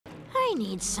I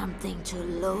need something to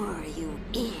lure you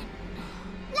in.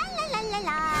 La la la la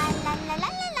la la la la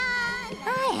la.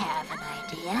 I have an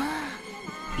idea.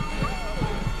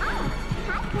 Hi,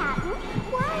 Captain.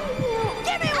 Why are you...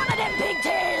 Give me one of them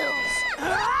pigtails!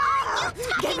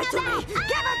 Give it to me!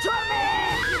 Give it to me!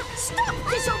 Stop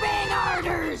disobeying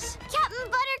orders! Captain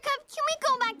Buttercup, can we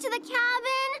go back to the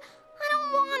cabin? I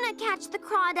don't want to catch the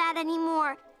Clawdad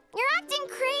anymore. You're acting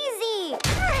crazy.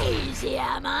 Crazy,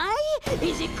 am I?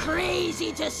 Is it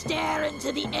crazy to stare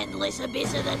into the endless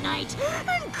abyss of the night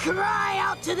and cry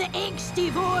out to the angsty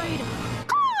void?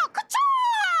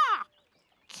 Caw-caw-caw!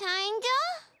 Kinda?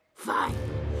 Fine.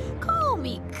 Call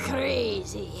me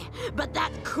crazy, but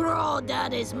that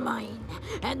Clawdad is mine.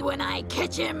 And when I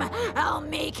catch him, I'll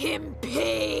make him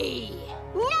pay.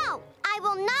 No! I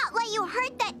will not let you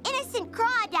hurt that innocent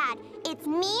Clawdad. It's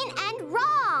mean and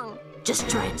wrong. Just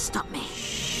try and stop me.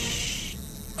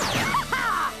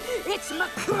 Ha! It's my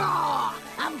claw!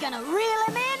 I'm gonna reel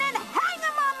him in and hang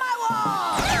him on my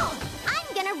wall! No! I'm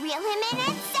gonna reel him in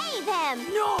and save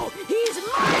him! No! He's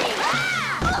mine!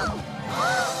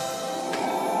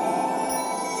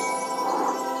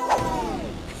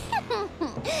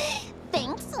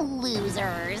 Thanks,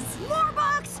 losers. More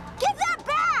bucks! Give that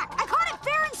back! I caught it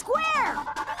fair and square!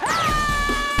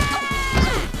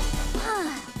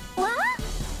 What?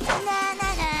 Na na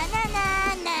na na na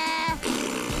na.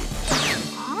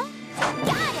 Huh?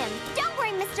 Got him! Don't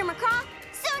worry, Mr. McCraw.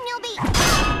 Soon you'll be...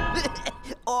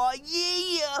 Oh,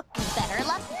 yeah! Better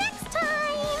luck next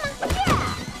time! Yeah!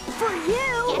 For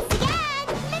you! Guess again!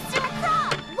 Mr. McCraw,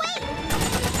 wait!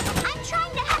 I'm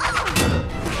trying to help!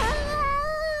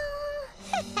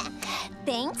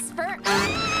 Thanks for...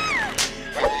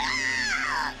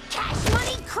 Cash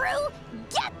money crew,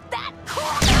 get that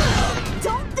claw!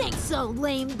 Don't think so,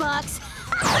 lame bucks!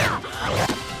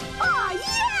 Oh,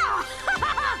 yeah!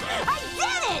 I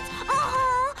did it!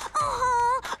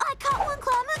 I caught one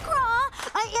Claw McCraw!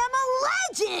 I am a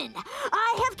legend!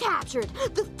 I have captured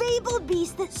the fabled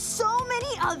beast that so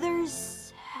many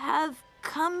others have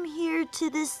come here to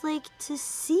this lake to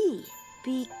see.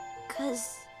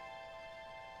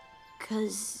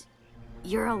 Because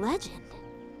you're a legend.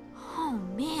 Oh,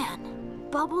 man.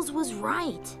 Bubbles was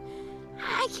right.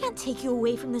 I can't take you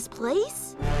away from this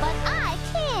place. But I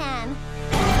can!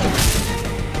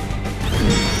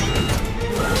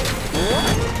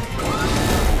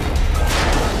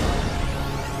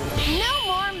 No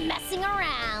more messing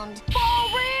around!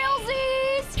 For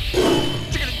realsies!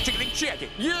 Chickity, check it.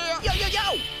 Yeah! Yo, yo,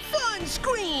 yo! Fun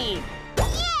scream!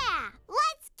 Yeah!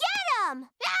 Let's get him!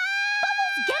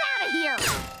 Bubbles, get out of here!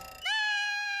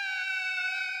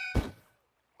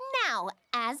 Now,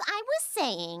 as I was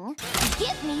saying,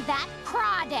 give me that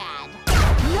Clawdad.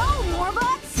 No,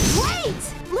 Morbucks! Wait!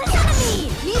 Listen to me!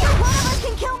 Neither one of us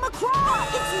can kill McCraw!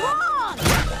 It's wrong!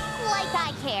 Like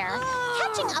I care.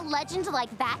 Catching a legend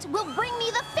like that will bring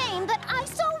me the fame that I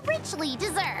so richly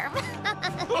deserve.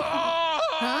 Huh?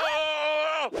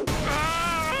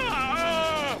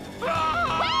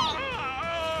 Wait!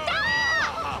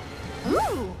 Stop!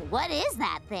 Ooh, what is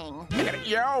that thing?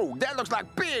 Yo, that looks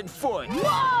like Bigfoot.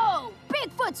 Whoa!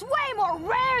 Bigfoot's way more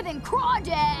rare than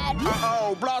Clawdad!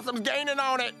 Uh-oh, Blossom's gaining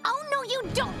on it. Oh, no, you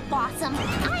don't, Blossom.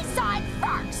 I saw it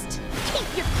first.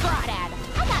 Keep your Clawdad.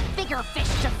 I got bigger fish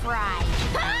to fry.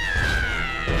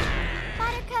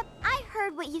 Buttercup, I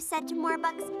heard what you said to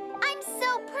Morbucks. I'm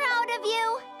so proud of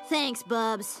you. Thanks,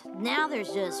 Bubs. Now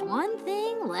there's just one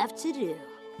thing left to do.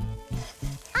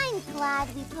 I'm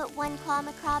glad we put one Claw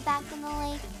McCraw back in the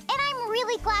lake. And I'm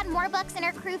really glad Morbucks and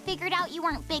her crew figured out you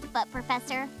weren't Bigfoot,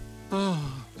 Professor.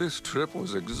 This trip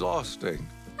was exhausting.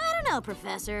 I don't know,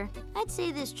 Professor. I'd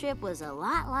say this trip was a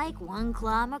lot like one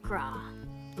Claw McCraw.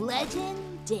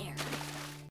 Legendary.